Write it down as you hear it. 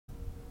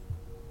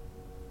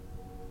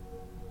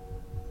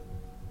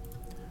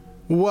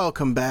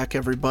Welcome back,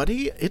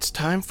 everybody. It's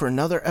time for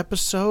another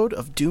episode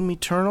of Doom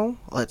Eternal.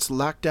 Let's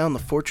lock down the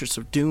Fortress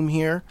of Doom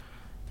here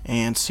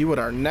and see what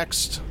our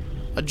next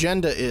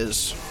agenda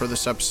is for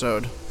this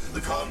episode.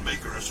 The Con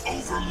Maker has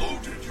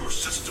overloaded your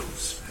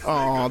systems.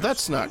 Oh,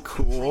 that's not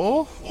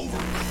cool.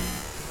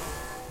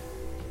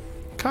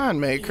 Con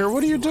Maker,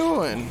 what are you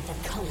doing?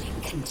 The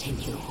culling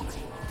continue.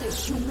 The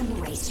human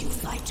race you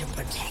fight to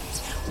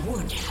protect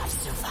would have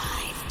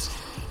survived.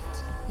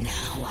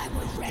 Now I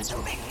will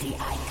resurrect the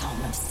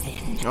icon of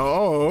sin.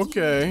 Oh,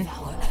 okay.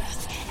 Our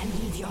Earth and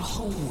leave your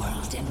whole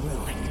world in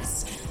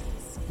ruins.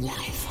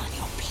 Life on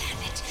your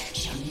planet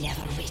shall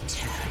never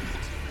return.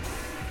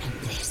 And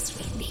this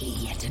will be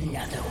yet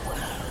another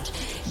world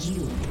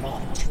you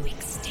brought to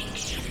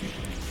extinction.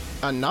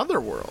 Another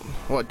world?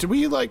 What, do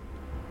we,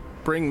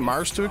 bring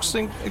Mars to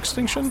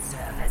extinction?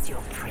 Serve as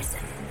your prison.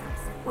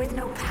 With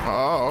no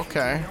power. Oh,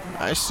 okay.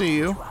 I see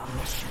you. To our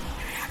mission,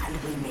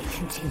 and we may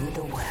continue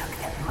the work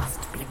that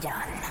must be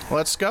done.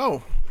 Let's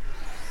go.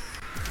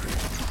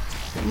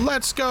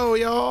 Let's go,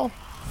 y'all.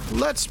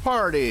 Let's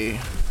party.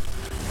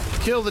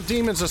 Kill the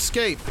demons,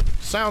 escape.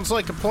 Sounds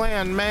like a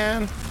plan,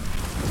 man.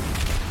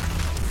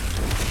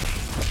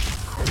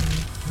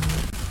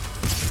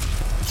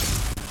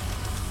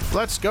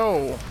 Let's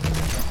go.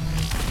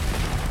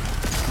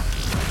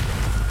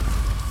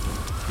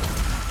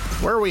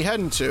 Where are we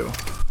heading to?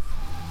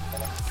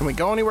 Can we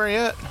go anywhere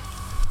yet?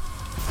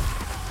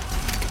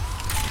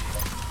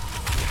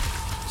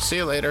 See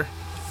you later.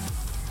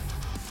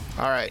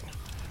 Alright.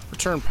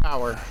 Return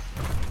power.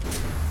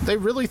 They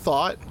really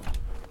thought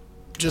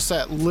just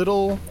that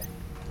little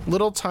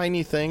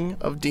tiny thing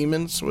of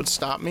demons would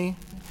stop me?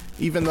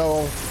 Even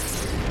though...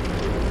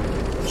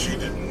 She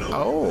didn't know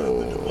Oh. you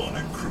had the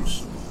demonic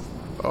crucible.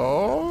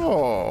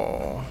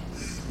 Oh.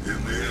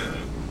 In the end,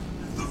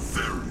 the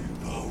very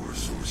power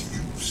source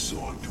you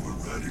sought to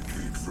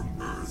eradicate from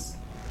Earth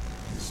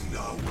is now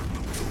what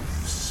will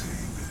help you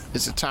save it.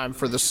 Is it time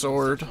for the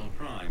sword?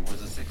 Prime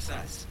was a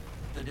success.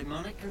 The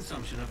demonic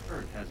consumption of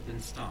Earth has been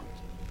stopped.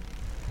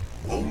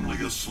 Only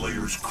a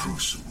Slayer's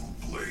Crucible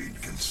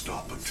blade can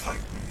stop a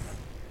Titan.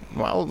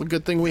 Well, the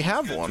good thing we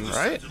have Get one, to the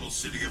right? Sentinel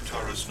City of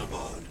Taras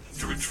Nabad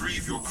to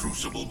retrieve your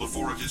Crucible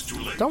before it is too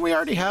late. Don't we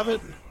already have it?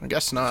 I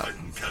guess not.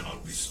 Titan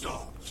cannot be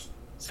stopped.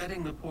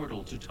 Setting the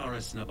portal to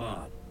Taras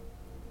Nabad.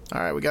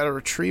 Alright, we gotta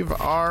retrieve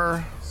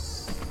our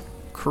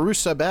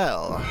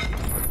Crucible.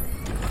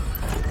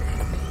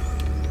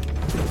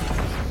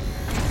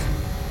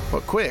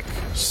 But quick,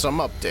 some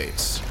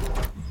updates.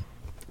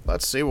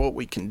 Let's see what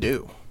we can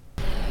do.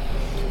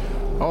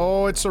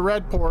 Oh, it's a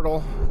red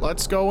portal.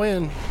 Let's go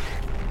in.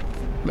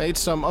 Made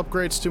some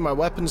upgrades to my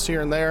weapons here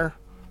and there.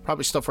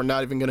 Probably stuff we're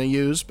not even gonna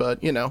use,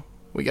 but you know,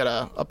 we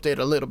gotta update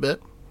a little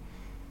bit.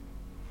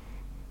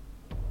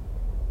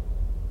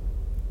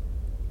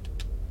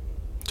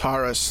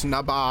 Taras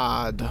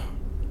Nabad.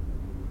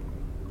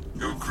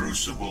 Your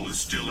Crucible is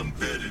still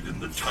embedded in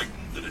the Titan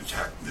that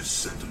attacked this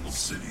Sentinel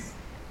City.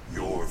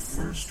 Your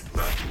first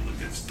battle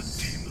against the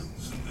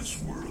demons in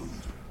this world,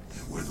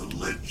 where the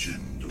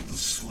legend of the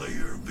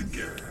Slayer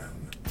began.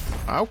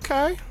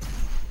 Okay.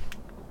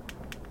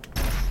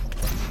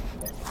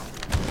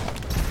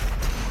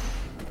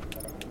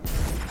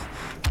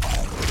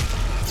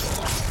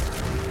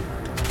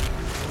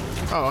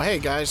 Oh, hey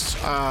guys,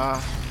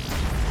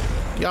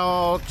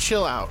 y'all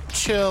chill out,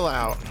 chill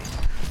out.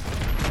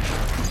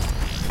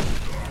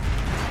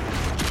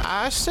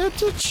 I said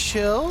to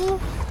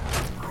chill?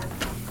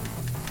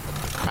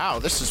 Wow,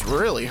 this is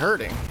really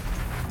hurting.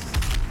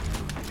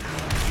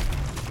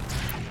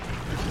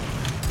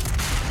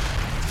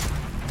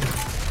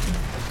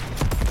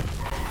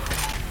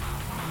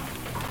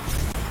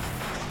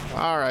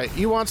 Alright,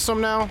 you want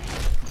some now?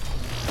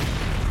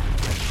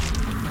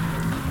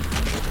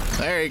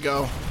 There you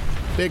go.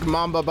 Big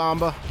Mamba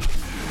Bomba.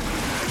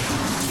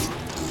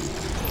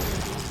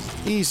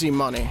 Easy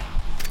money.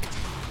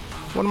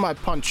 What am I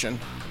punching?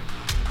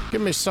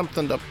 Give me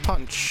something to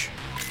punch.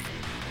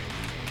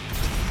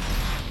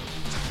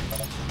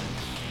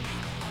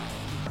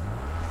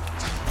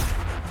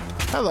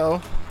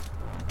 Hello.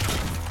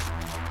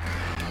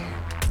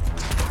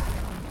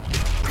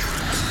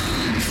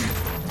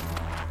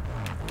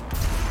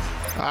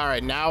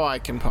 Alright, now I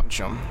can punch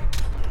him.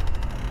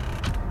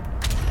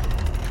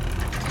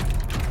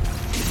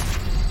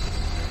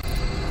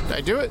 Did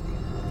I do it?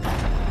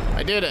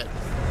 I did it.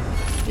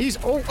 He's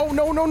oh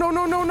no no no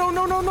no no no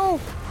no no no.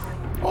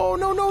 Oh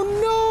no no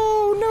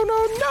no no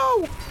no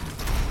no.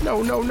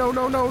 No no no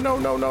no no no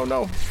no no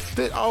no.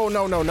 Oh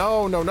no no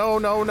no no no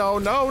no no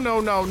no no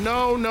no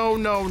no no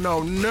no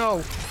no no.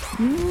 No.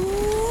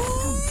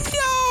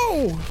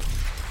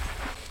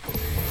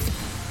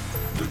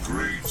 The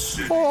great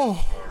city Oh.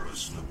 of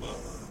Taras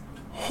Nabad.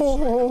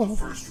 Oh. The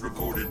first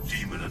recorded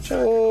demon attack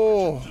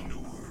Oh. in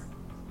Newer.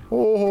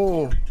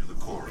 Oh. According to the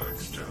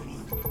Korax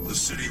tablet, the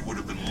city would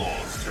have been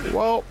lost. had it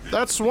Well, not been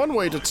that's for one the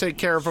way to demonic take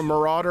care of a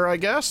marauder, I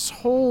guess.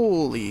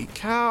 Holy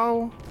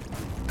cow.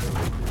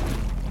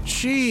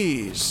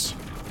 Jeez.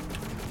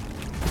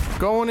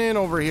 Going in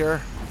over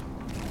here.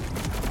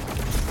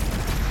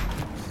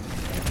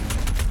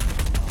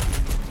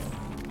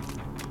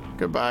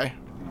 Goodbye.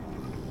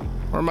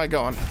 Where am I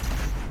going?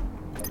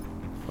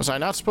 Was I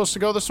not supposed to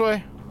go this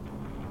way?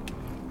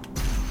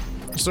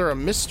 Is there a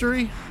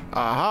mystery?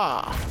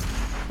 Aha!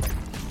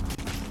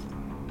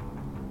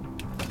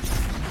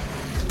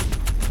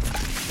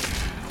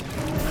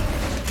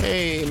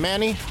 Hey,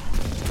 Manny.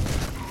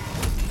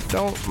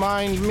 Don't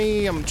mind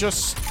me. I'm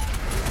just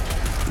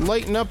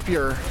lighting up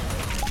your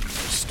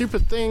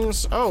stupid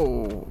things.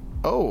 Oh.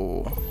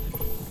 Oh.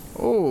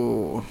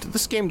 Oh. Did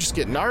this game just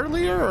get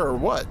gnarlier or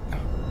what?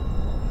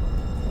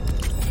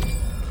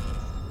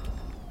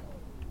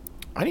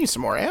 I need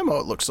some more ammo,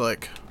 it looks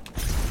like.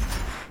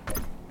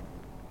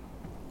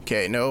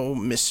 Okay, no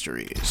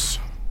mysteries.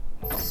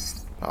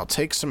 I'll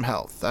take some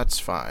health. That's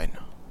fine.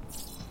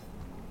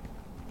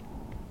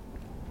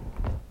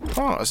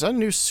 Oh, is that a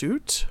new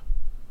suit?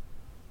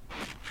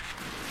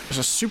 There's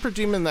a super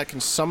demon that can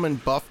summon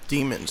buff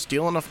demons.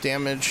 Deal enough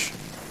damage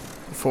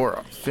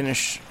before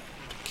finish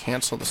to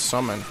cancel the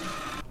summon.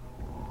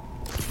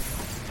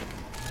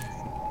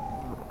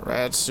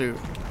 Rad suit.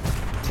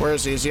 Where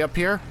is he? Is he up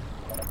here?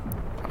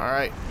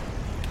 Alright.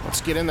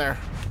 Let's get in there.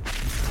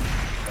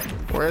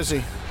 Where is he?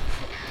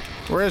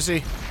 Where is he?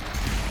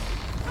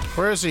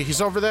 Where is he?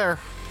 He's over there.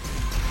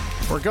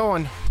 We're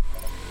going.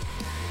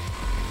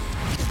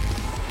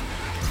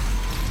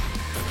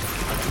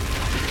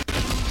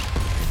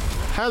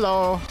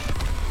 Hello.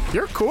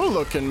 You're cool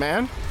looking,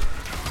 man.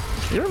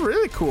 You're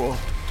really cool.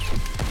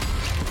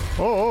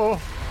 Oh.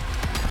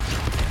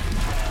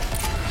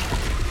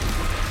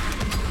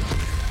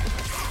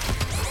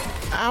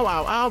 Ow,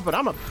 ow, ow, but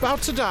I'm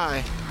about to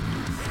die.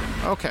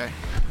 Okay.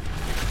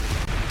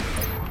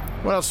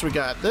 What else we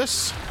got?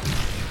 This?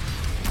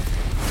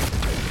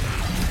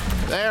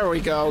 There we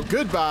go.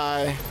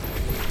 Goodbye.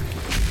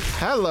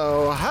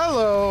 Hello,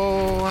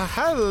 hello,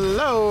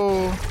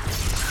 hello.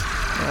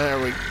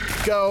 There we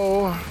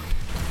go.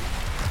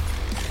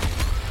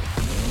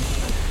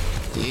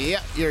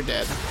 Yep, you're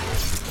dead.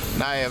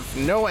 And I have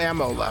no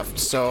ammo left,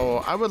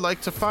 so I would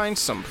like to find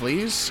some,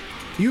 please.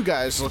 You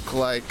guys look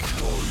like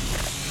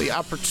the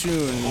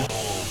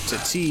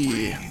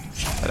opportunity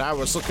that I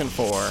was looking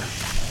for.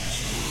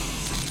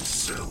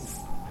 Itself,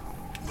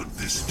 but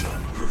this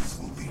time Earth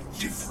will be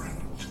different.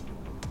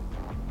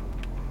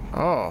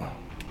 Oh.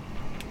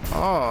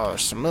 Oh,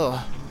 there's some little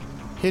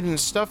hidden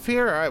stuff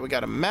here. Alright, we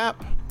got a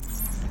map.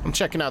 I'm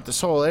checking out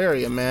this whole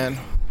area, man.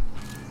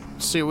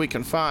 Let's see what we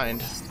can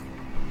find.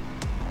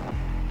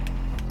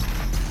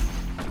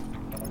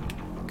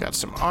 Got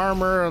some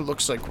armor.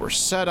 Looks like we're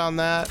set on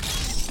that.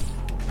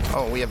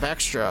 Oh, we have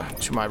extra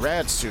to my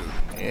rad suit.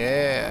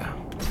 Yeah.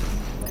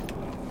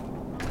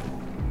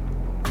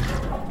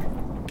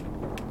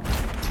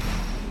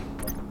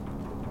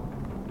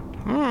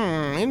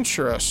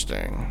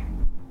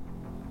 Interesting.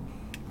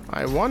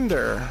 I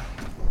wonder.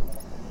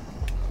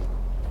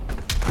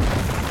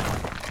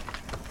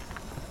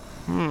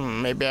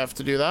 Maybe I have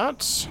to do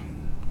that.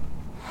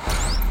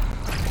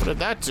 What did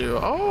that do?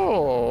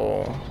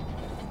 Oh.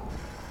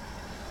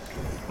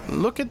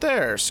 Look at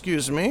there.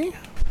 Excuse me.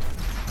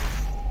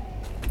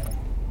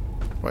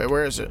 Wait,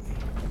 where is it?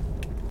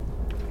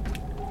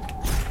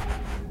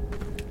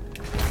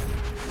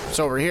 It's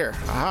over here.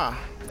 Aha.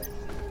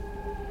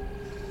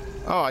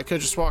 Oh, I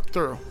could just walk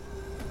through.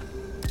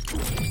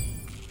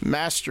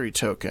 Mastery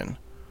token.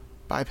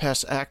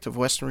 Bypass active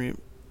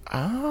Western.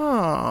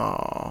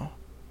 Oh.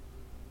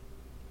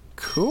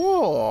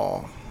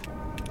 Cool.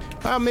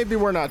 Maybe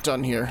we're not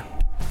done here.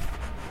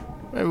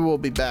 Maybe we'll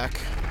be back.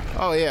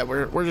 Oh yeah,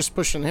 we're just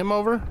pushing him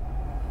over.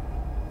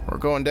 We're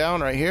going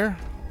down right here.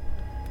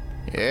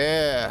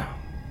 Yeah.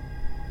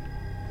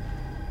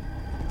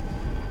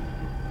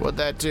 What'd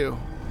that do?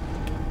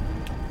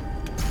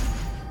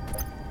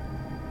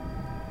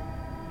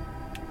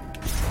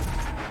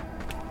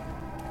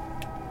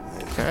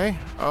 Okay.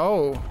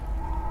 Oh.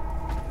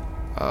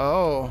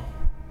 Oh.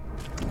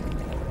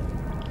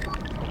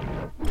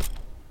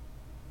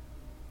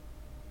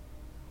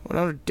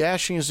 Whatever,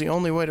 dashing is the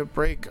only way to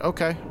break.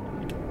 Okay.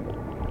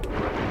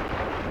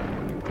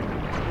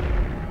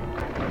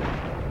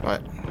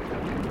 What?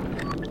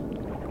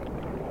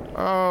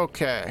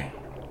 Okay.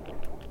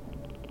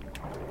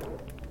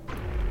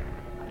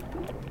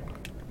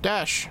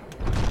 Dash.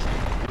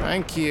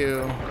 Thank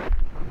you.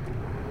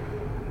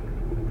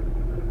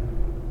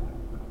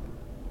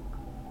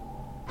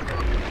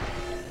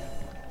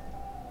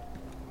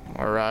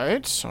 All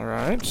right, all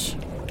right.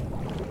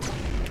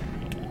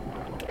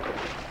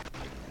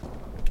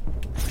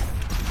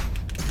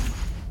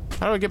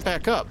 How do I get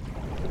back up?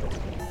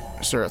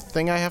 Is there a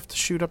thing I have to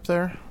shoot up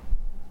there?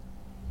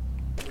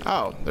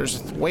 Oh,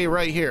 there's a way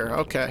right here.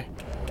 Okay.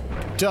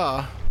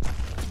 Duh.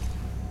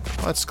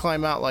 Let's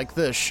climb out like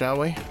this, shall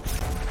we?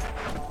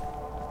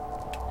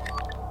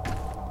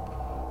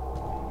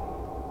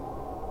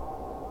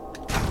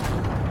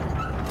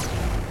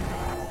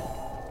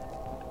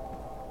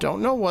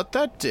 Don't know what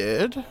that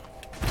did.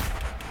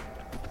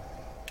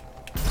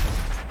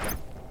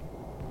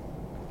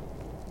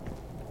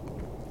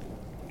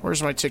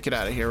 Where's my ticket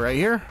out of here? Right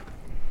here?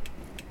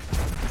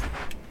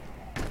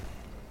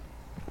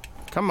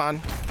 Come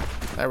on.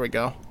 There we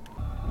go.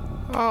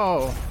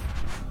 Oh.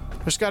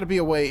 There's got to be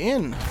a way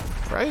in,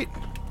 right?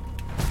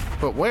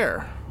 But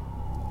where?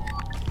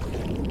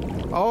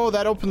 Oh,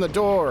 that opened the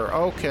door.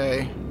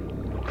 Okay.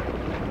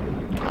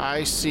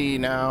 I see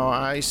now.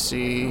 I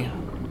see.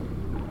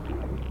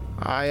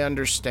 I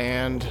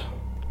understand.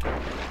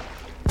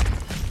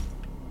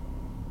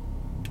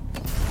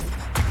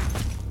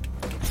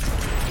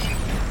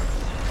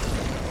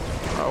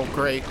 Oh,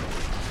 great.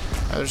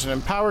 There's an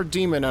empowered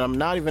demon and I'm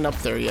not even up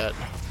there yet.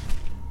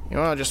 You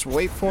wanna just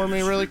wait for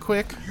me really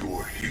quick?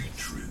 Your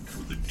hatred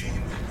for the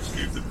demons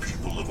gave the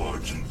people of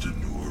Argent a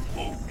newer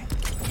hope,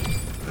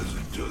 as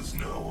it does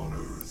now on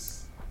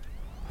Earth.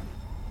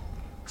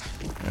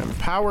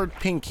 Empowered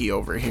Pinky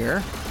over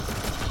here.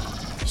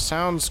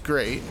 Sounds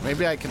great.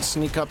 Maybe I can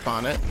sneak up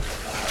on it.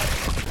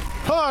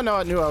 Oh, no,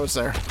 I knew I was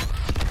there.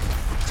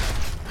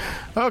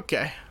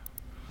 Okay.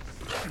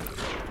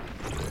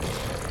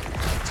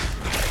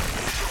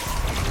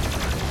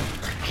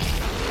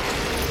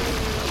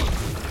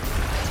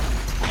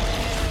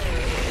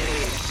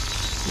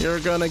 You're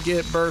gonna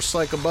get burst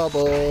like a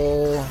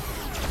bubble.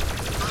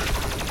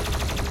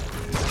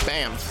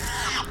 Bam.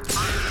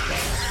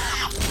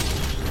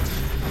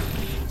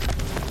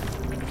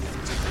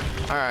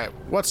 Alright,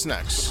 what's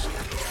next?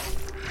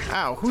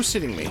 Ow, who's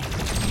hitting me?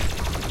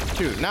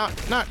 Dude, not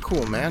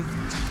cool, man.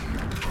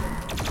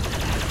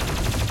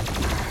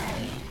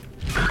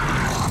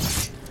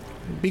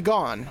 Be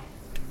gone.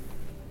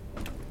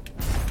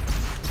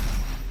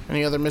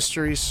 Any other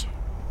mysteries?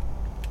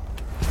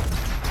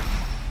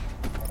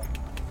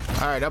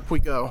 Alright, up we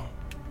go.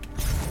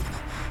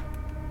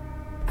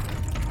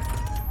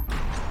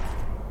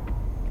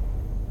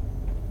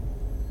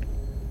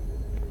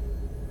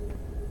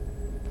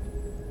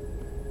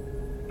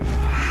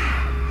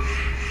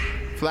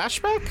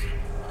 Flashback?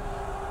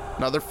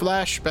 Another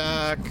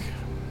flashback.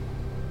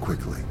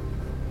 Quickly,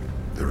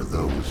 there are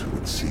those who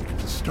would seek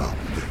to stop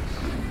this.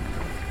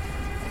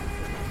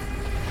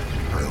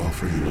 I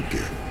offer you a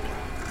gift.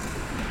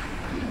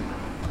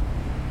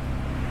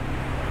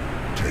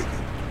 Take it.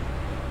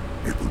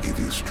 It will give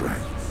you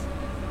strength.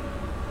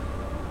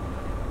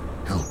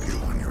 Help you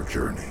on your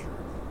journey.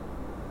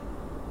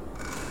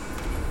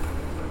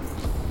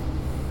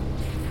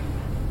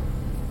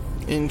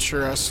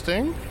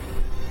 Interesting.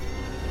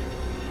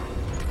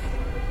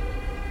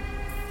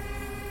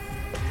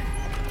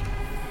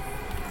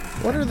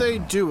 What are they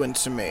doing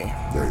to me?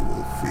 They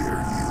will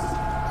fear you.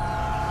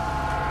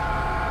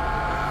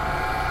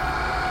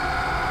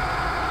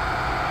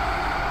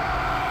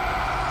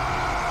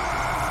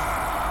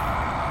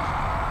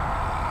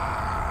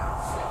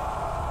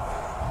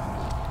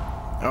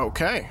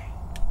 Okay.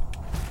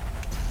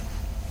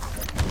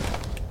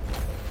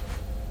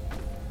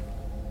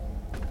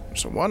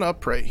 There's a one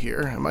up right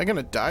here. Am I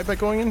gonna die by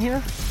going in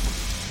here?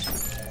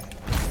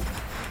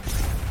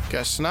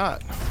 Guess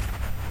not.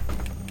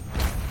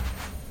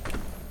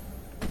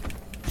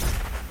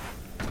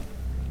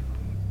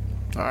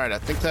 Alright, I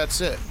think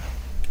that's it.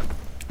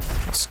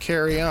 Let's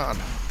carry on.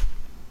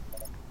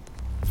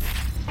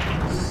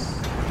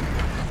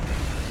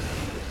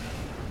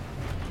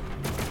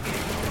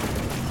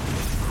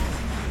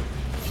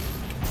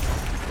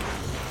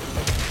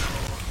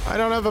 I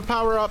don't have a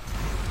power up.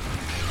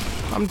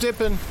 I'm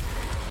dipping.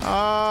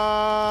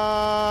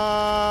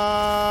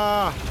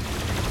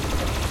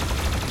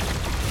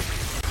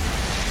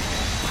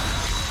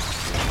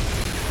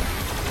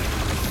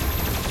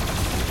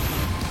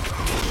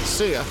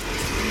 See ya.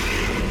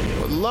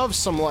 Would love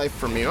some life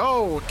from you.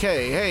 Oh,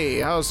 okay. Hey,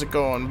 how's it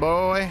going,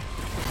 boy?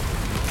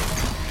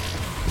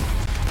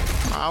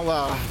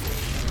 I'll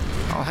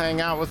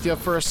hang out with you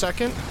for a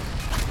second.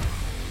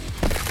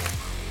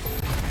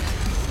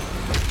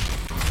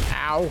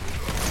 Ow.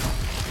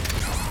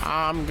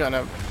 I'm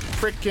gonna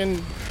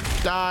frickin'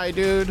 die,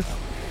 dude.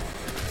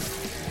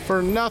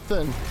 For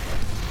nothing.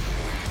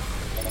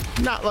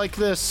 Not like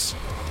this.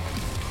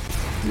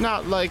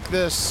 Not like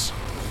this.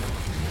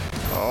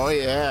 Oh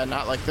yeah,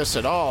 not like this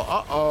at all.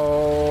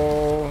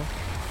 Uh-oh.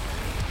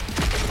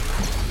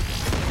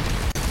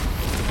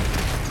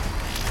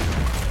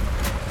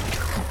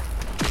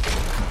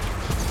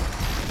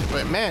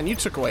 Wait, man, you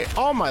took away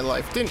all my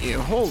life, didn't you?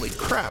 Holy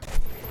crap.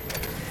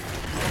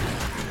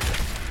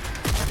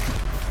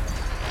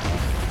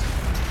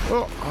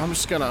 Oh, I'm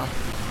just gonna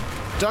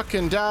duck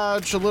and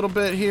dodge a little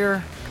bit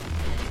here.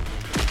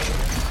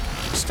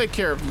 Let's take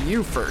care of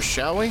you first,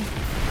 shall we?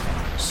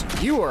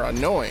 You are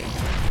annoying.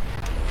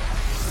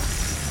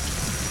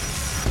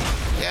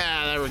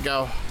 Yeah, there we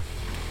go.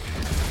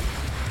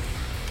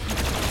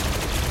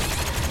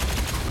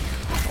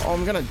 Oh,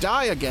 I'm gonna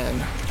die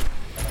again.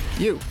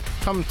 You,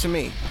 come to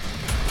me.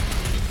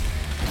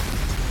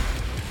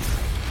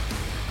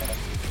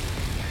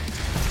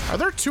 Are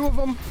there two of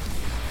them?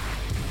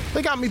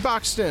 They got me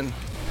boxed in.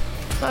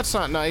 That's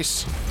not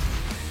nice.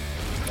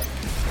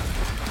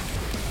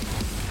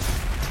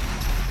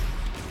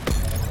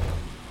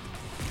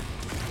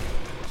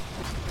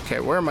 Okay,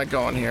 where am I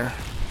going here?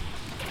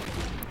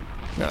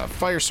 I'm gonna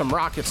fire some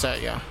rockets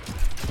at you.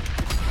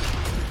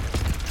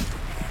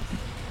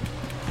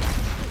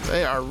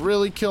 They are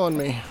really killing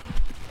me.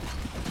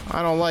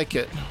 I don't like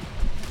it.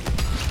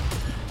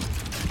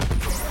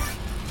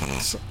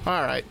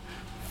 Alright.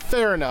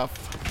 Fair enough.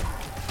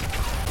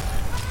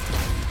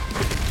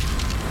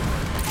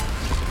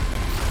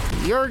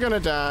 You're gonna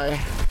die.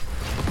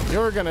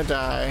 You're gonna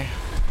die.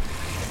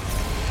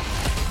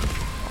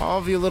 All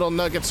of you little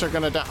nuggets are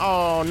gonna die.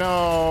 Oh,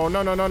 no.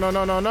 No, no, no, no,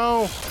 no, no,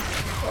 no.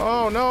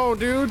 Oh, no,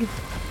 dude.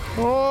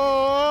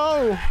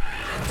 Oh!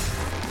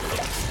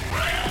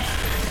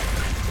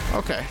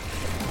 Okay.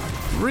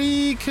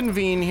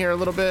 Reconvene here a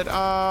little bit.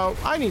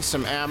 I need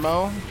some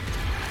ammo.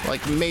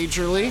 Like,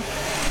 majorly.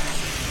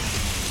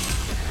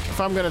 If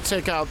I'm gonna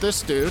take out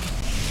this dude,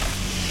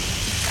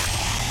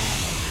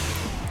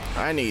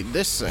 I need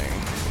this thing.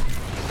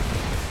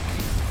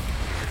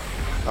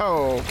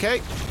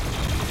 Okay.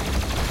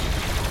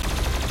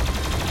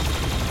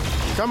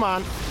 Come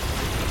on.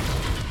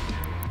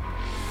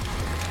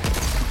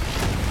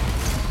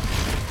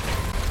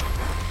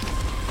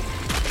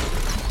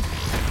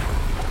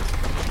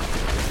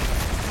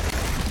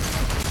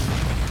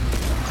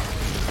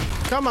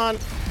 Come on.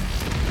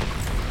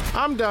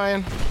 I'm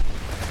dying.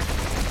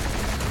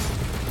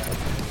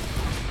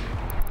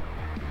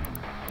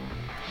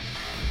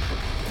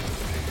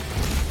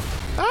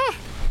 Ah!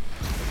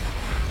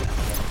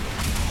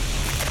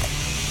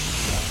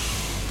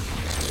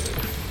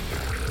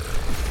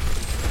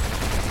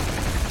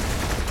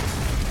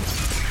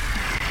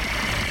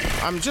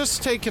 I'm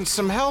just taking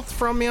some health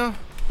from you.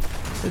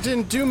 It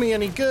didn't do me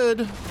any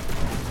good.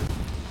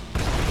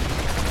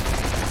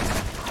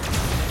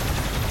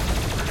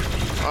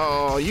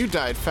 Oh, you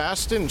died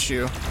fast, didn't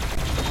you?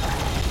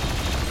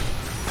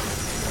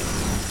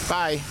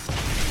 Bye.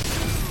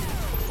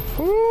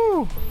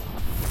 Woo!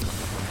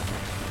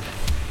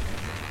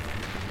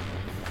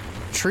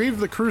 Retrieve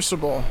the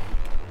crucible.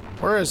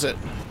 Where is it?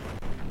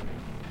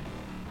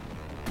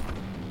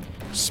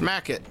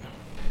 Smack it.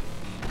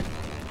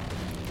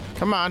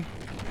 Come on.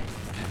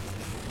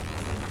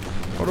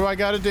 What do I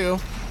gotta do?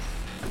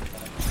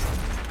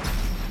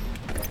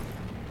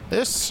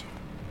 This?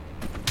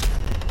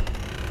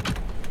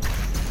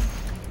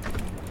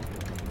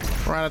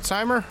 We're on a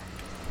timer?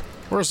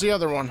 Where's the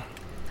other one?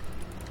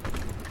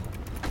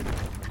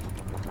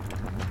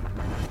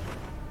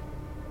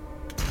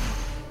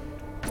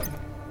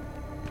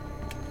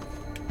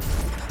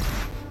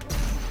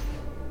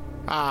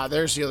 Ah,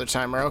 there's the other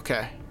timer.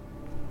 Okay.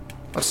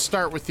 Let's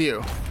start with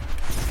you.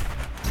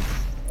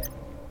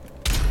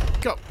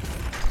 Go.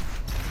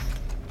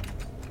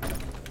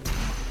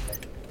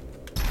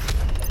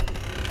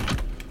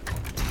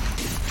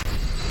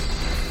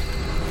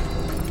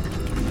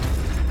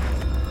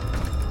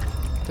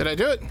 Did I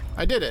do it?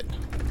 I did it.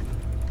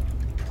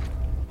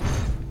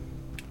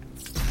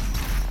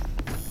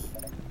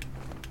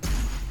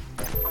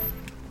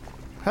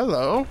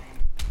 Hello.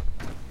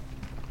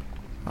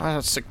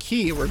 That's a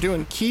key. We're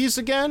doing keys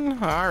again?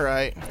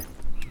 Alright.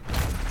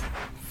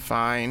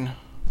 Fine.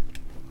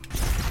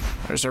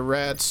 There's a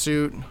rad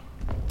suit.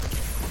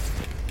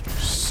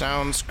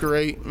 Sounds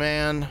great,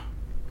 man.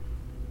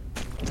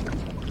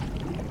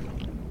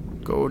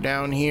 Go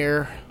down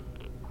here.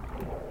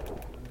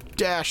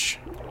 Dash.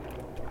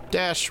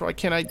 Dash. Why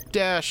can't I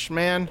dash,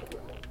 man?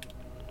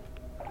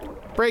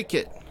 Break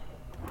it.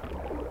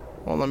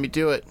 Won't let me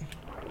do it.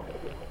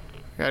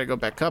 I gotta go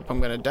back up. I'm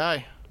gonna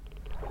die.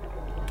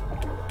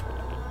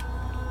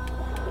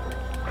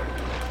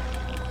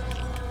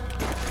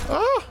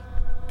 Oh!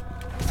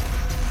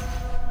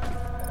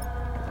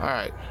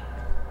 Alright.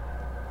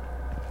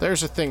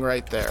 There's a thing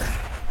right there.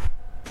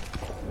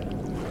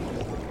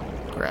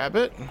 Grab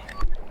it.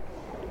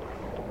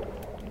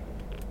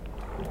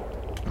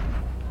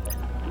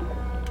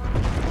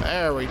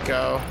 There we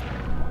go.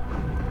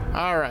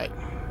 Alright.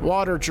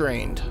 Water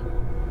drained.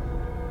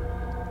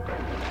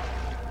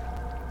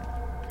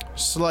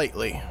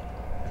 Slightly.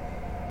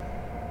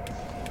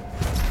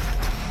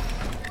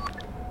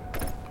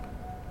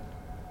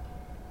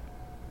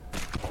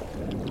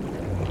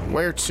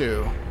 Where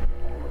to?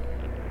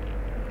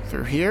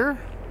 Through here?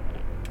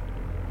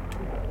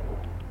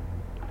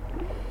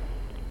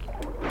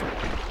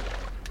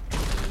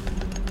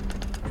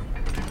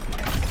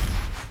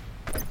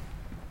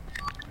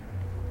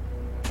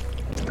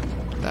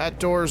 That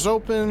door's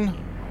open.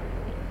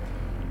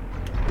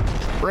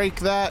 Break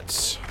that.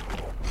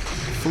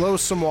 Flow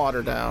some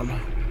water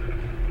down.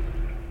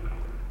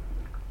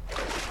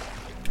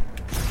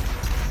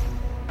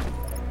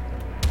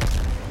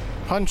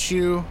 Punch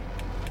you.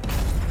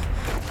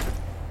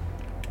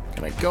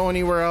 Can I go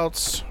anywhere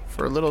else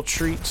for a little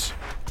treat?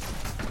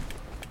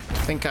 I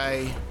think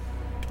I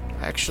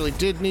actually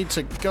did need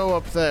to go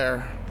up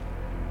there.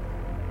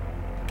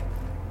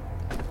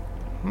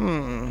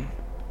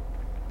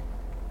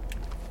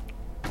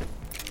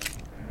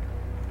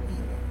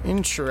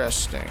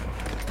 Interesting.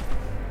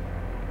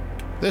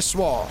 This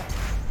wall.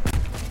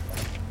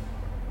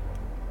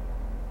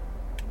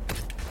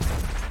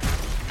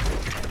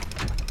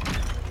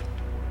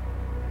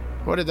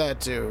 What did that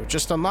do?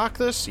 Just unlock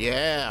this?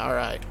 Yeah,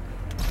 alright.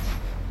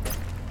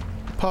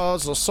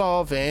 Puzzle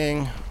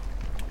solving.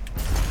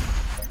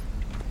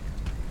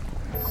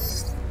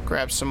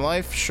 Grab some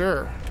life,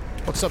 sure.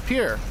 What's up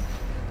here?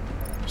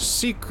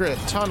 Secret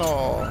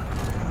tunnel.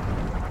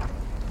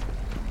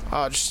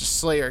 Oh, just a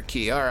Slayer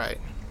key, alright.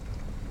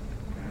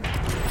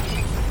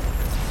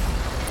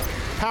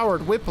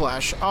 Powered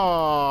whiplash.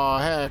 Oh,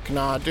 heck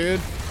nah,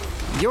 dude.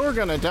 You're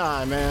gonna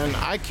die, man.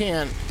 I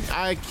can't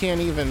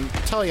even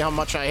tell you how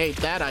much I hate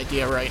that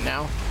idea right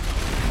now.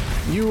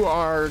 You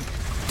are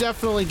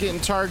definitely getting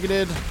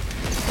targeted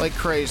like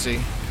crazy.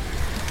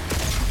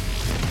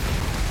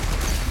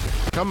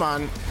 Come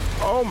on.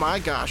 Oh my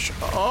gosh.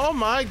 Oh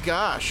my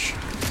gosh.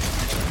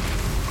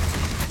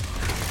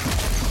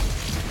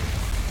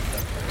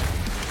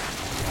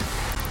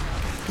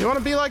 You want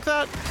to be like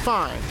that?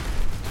 Fine.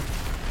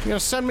 You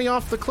gonna send me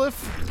off the cliff?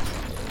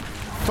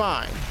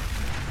 Fine.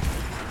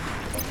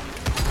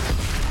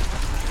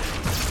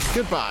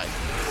 Goodbye.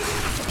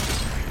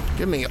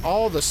 Give me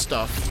all the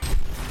stuff.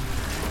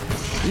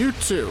 You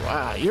too.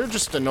 Ah, you're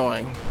just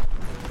annoying.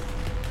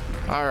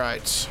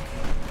 Alright.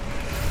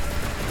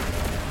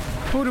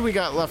 Who do we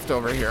got left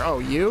over here? Oh,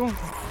 you?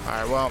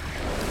 Alright, well.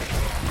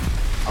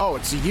 Oh,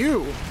 it's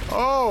you.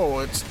 Oh,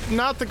 it's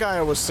not the guy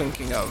I was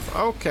thinking of.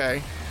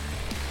 Okay.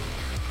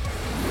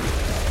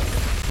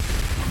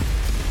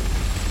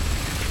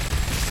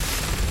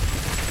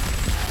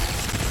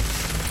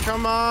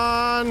 Come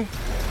on.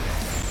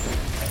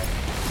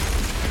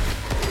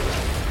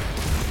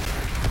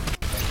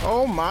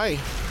 Oh my.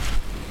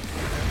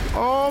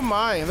 Oh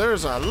my,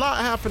 there's a lot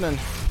happening.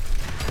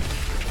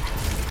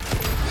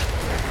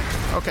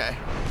 Okay.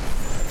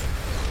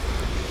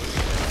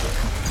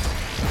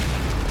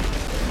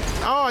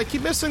 Oh, I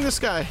keep missing this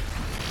guy.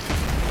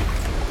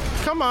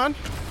 Come on.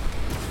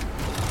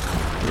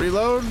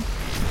 Reload.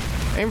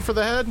 Aim for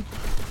the head.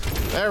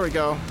 There we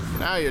go.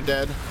 Now you're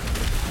dead.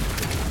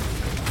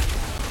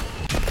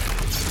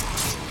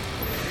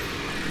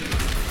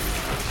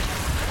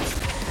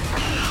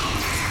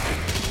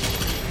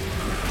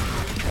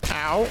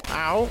 Ow,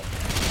 ow,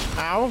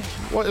 ow.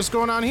 What is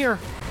going on here?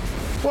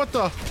 What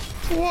the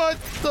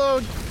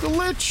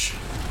glitch?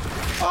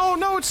 Oh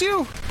no, it's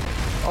you.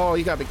 Oh,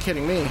 you gotta be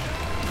kidding me.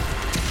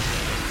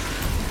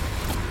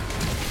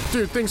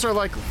 Dude, things are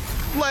like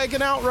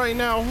lagging out right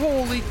now.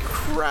 Holy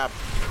crap.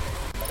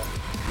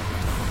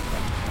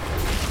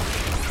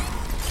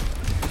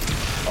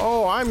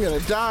 Oh, I'm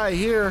gonna die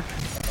here.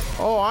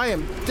 Oh, I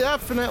am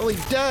definitely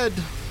dead.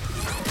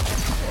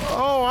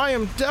 Oh, I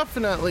am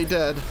definitely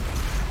dead.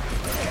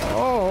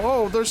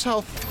 Oh, there's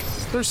health.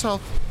 There's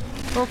health.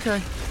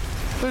 Okay.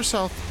 There's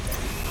health.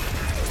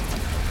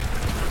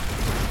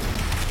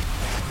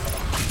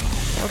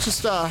 Let's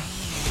just,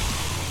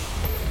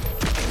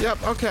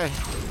 Yep, okay.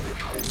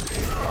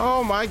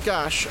 Oh my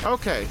gosh.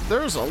 Okay,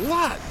 there's a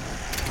lot.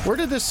 Where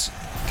did this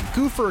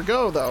goofer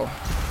go, though?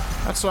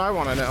 That's what I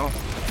want to know.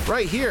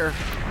 Right here.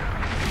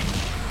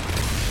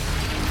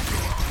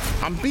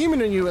 I'm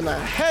beaming at you in the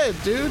head,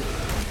 dude.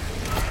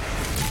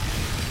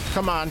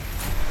 Come on.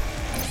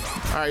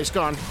 Alright, he's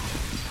gone.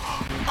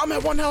 I'm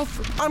at 1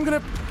 health. I'm gonna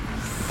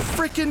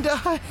freaking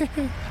die.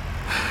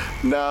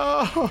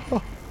 No.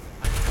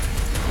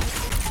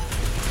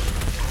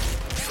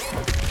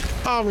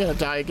 Oh, I'm gonna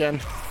die again.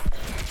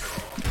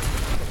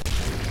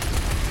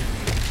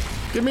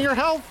 Give me your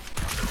health.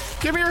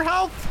 Give me your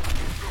health.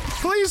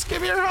 Please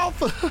give me your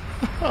health.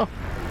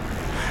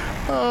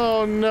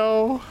 Oh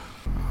no.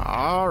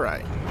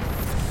 Alright.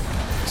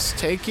 Let's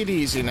take it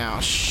easy now,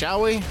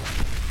 shall we?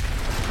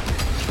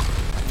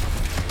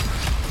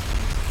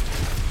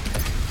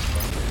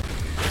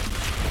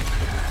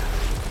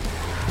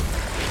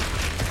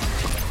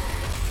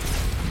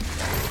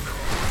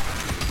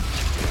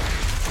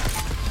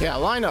 Yeah,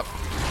 line up.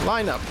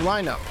 Line up.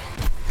 Line up.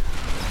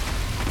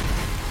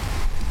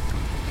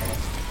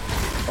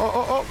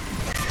 Oh.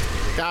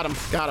 Got him.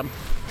 Got him.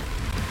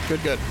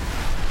 Good, good.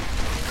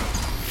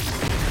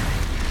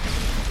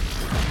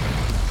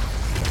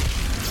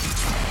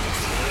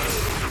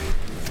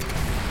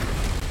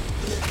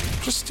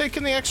 Just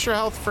taking the extra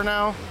health for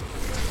now.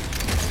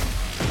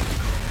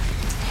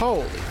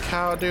 Holy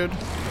cow, dude.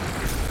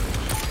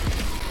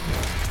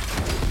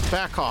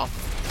 Back off.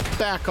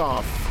 Back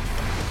off.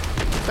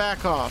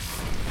 Back off.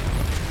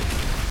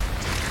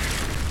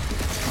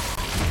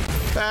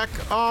 Back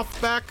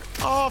off. Back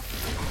off.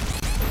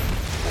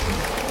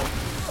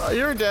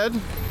 You're dead.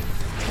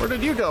 Where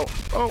did you go?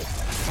 Oh.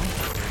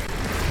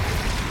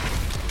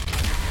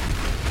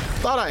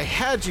 Thought I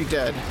had you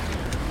dead.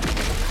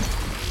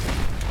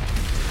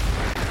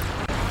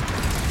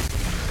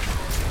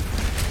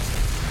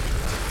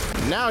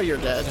 Now you're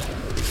dead.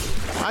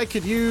 I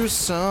could use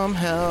some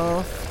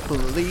health,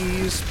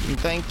 please.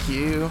 Thank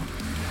you.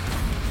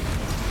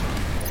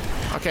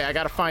 Okay, I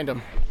gotta find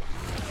him.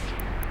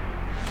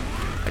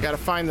 I gotta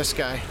find this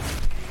guy.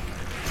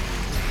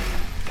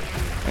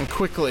 And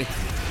quickly.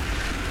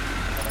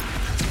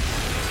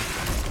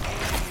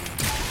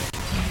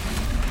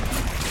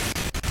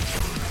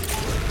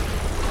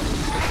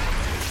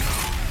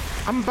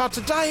 I'm about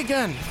to die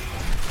again.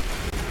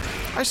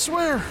 I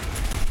swear.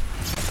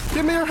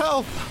 Give me your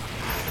health.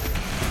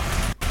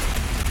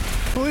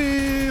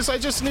 Please, I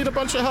just need a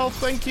bunch of health.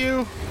 Thank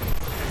you.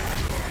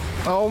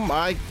 Oh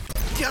my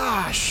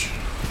gosh.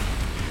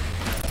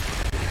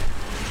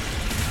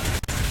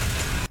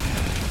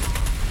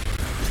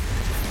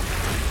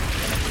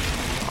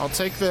 I'll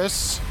take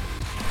this.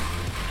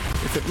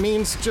 If it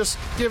means just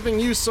giving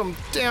you some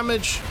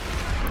damage.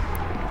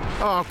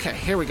 Oh, okay,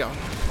 here we go.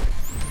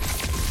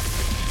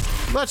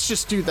 Let's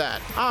just do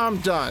that. I'm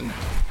done.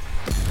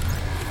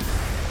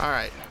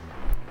 Alright.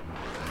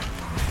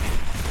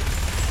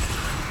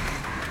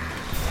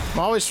 I'm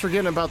always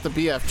forgetting about the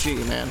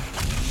BFG, man.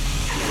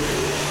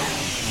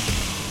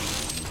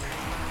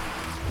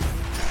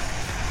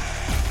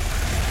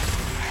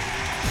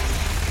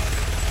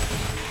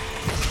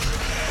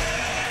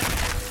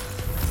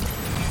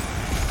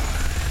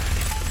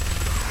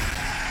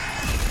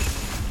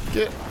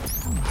 Get...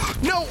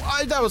 No!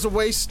 That was a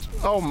waste.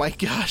 Oh my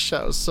gosh,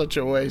 that was such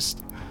a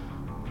waste.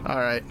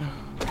 Alright.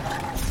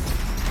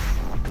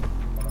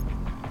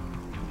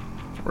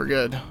 We're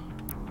good.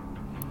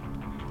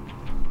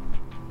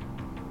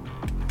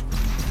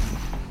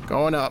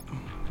 Going up.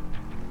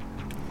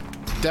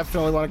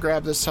 Definitely want to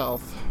grab this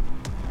health.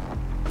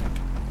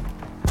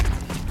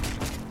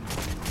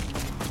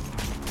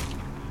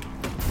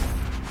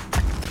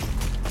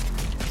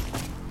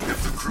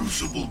 If the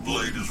Crucible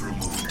blade is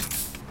removed,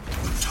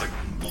 the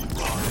Titan will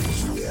rise.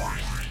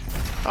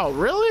 Oh,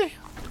 really?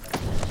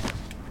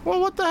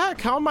 Well, what the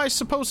heck? How am I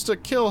supposed to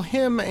kill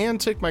him and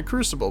take my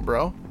Crucible,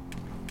 bro?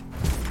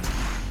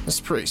 That's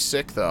pretty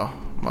sick, though,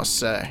 must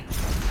say.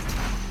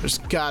 There's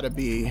gotta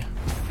be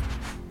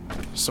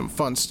some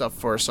fun stuff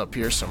for us up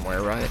here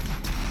somewhere, right?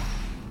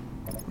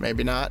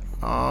 Maybe not.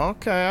 Oh,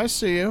 okay, I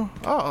see you.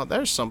 Oh,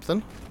 there's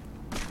something.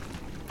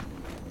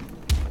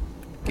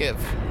 Give.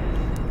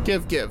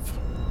 Give, give.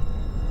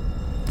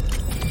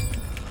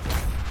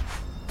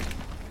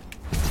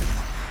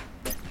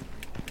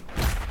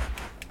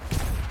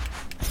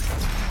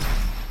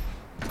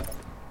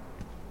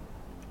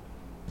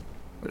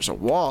 There's a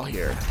wall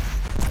here.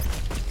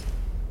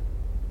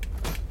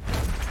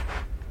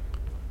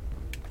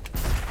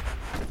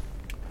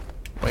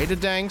 Wait a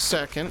dang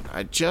second.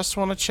 I just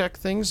want to check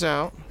things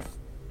out.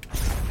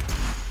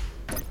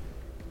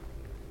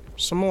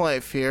 Some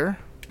life here.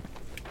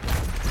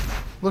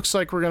 Looks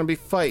like we're going to be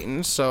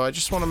fighting, so I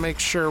just want to make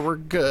sure we're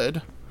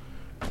good.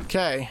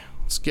 Okay,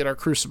 let's get our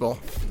Crucible.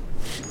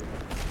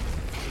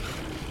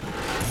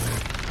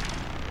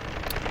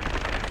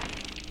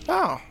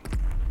 Oh.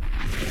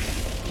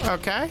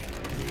 Okay.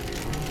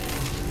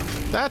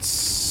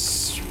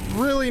 That's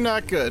really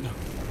not good.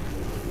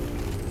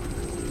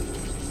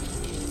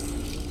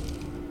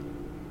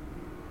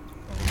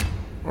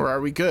 Or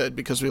are we good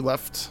because we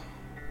left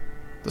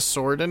the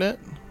sword in it?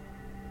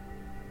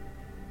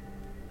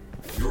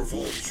 Your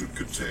vault should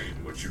contain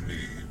what you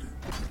need.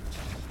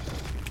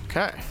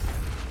 Okay.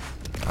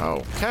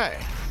 Okay.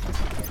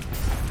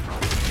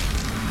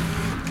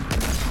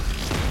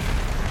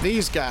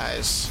 These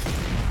guys.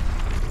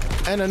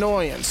 An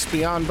annoyance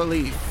beyond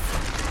belief.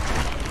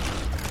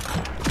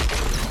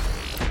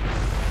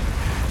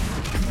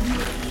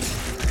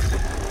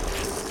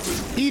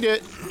 Eat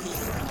it.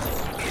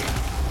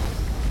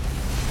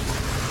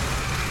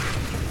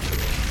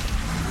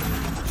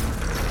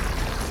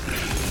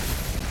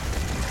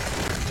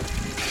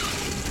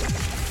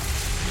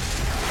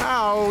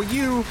 Ow,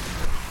 you...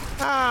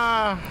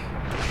 Ah...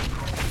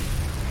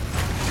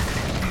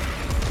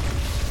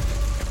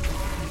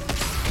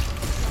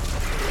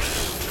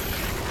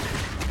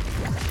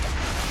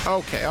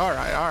 Okay,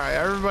 alright,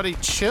 everybody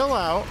chill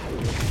out.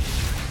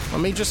 Let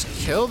me just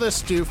kill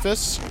this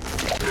doofus.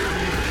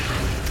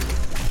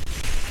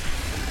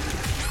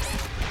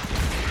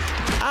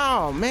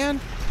 Ow, man.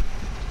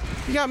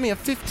 You got me a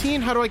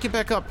 15? How do I get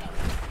back up?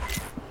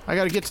 I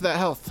gotta get to that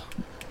health.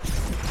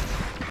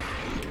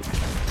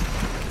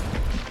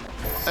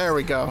 There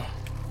we go.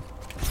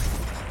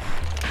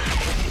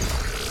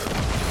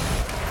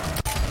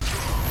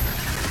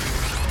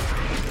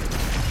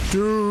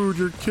 Dude,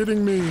 you're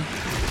kidding me.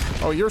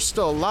 Oh, you're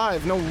still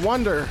alive. No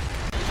wonder.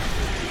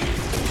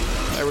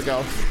 There we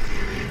go.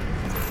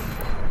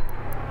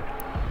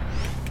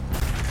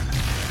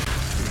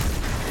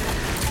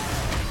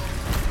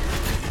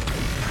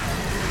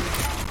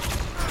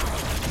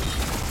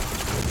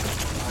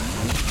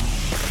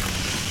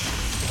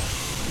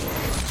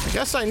 I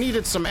guess I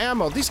needed some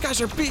ammo. These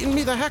guys are beating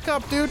me the heck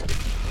up, dude.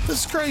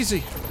 This is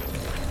crazy.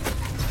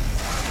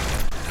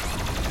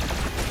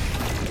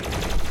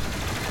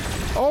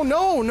 Oh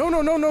no, no,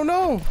 no, no, no,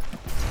 no.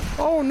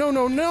 Oh no,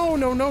 no, no,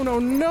 no, no, no,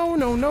 no,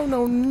 no, no,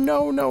 no,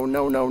 no, no,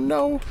 no, no,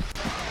 no.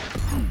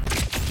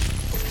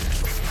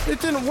 It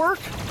didn't work.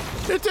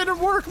 It didn't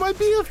work. My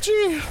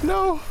BFG.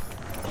 No.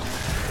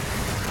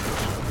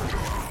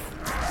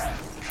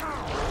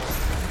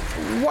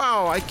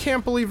 Wow, I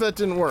can't believe that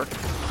didn't work.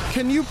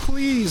 Can you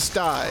please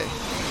die?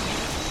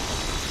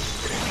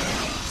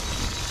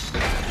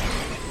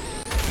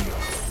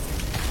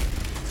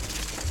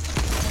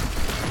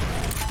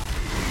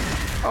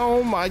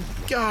 Oh my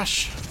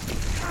gosh.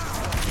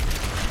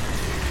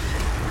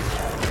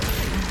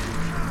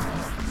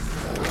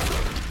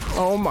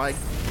 Oh my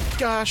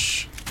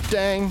gosh.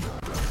 Dang.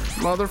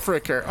 Mother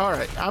fricker.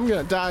 Alright, I'm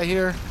gonna die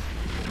here.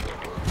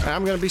 And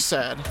I'm gonna be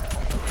sad.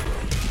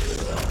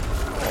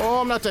 Oh,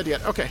 I'm not dead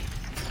yet. Okay.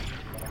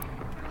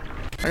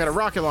 I got a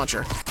rocket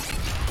launcher.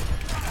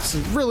 This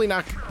is really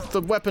not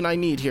the weapon I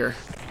need here.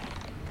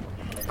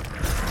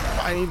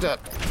 I need to...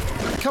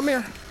 Come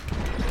here.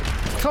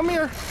 Come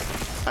here.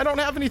 I don't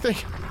have anything.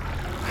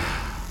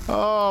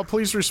 Oh,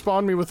 please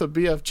respawn me with a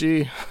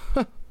BFG.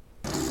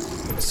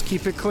 Let's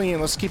keep it clean.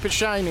 Let's keep it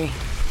shiny.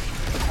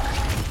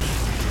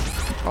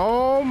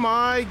 Oh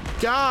my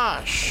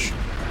gosh.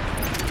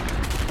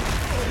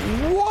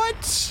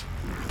 What?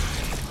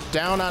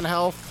 Down on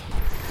health.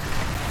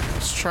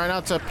 Let's try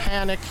not to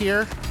panic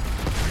here.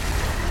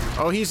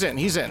 Oh, he's in.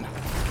 He's in.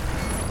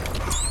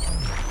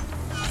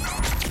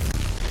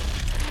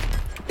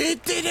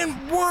 It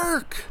didn't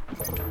work.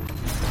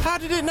 How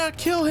did it not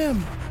kill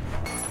him?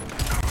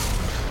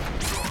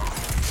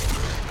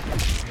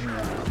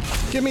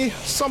 Give me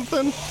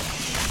something.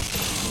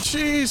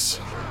 Jeez.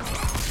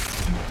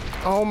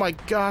 Oh my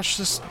gosh,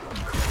 this...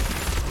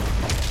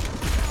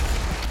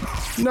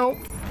 Nope.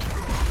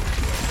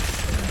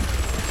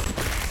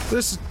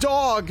 This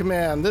dog,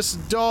 man. This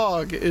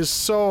dog is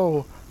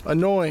so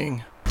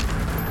annoying.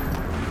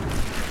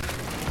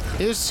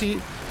 Is he...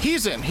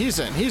 He's in. He's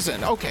in. He's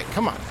in. Okay,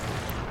 come on.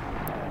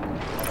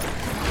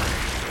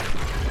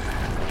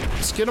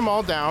 Let's get them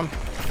all down.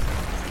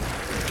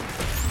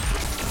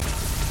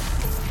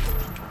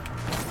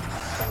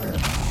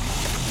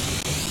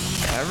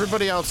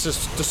 Everybody else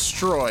is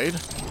destroyed.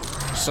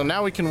 So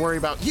now we can worry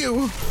about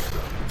you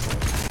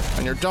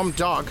and your dumb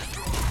dog.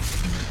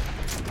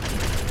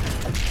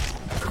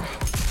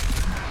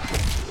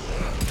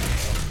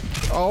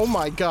 Oh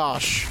my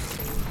gosh.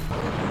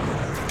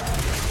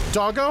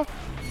 Doggo?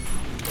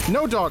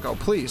 No doggo,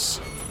 please.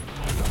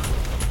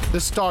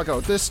 This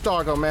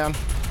doggo, man.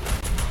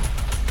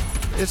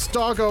 This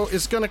doggo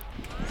is gonna...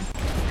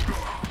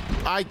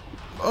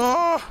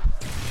 Oh!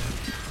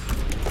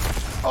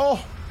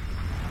 Oh!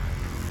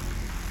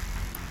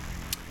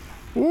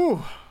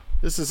 Ooh,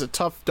 this is a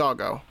tough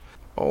doggo.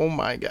 Oh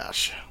my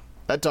gosh.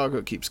 That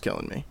doggo keeps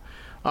killing me.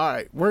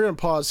 Alright, we're going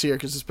to pause here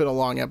because it's been a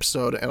long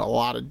episode and a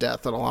lot of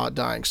death and a lot of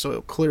dying.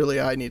 So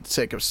clearly I need to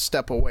take a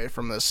step away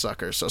from this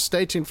sucker. So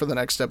stay tuned for the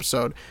next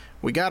episode.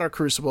 We got our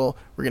Crucible.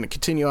 We're going to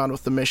continue on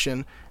with the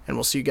mission and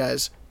we'll see you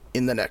guys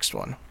in the next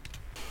one.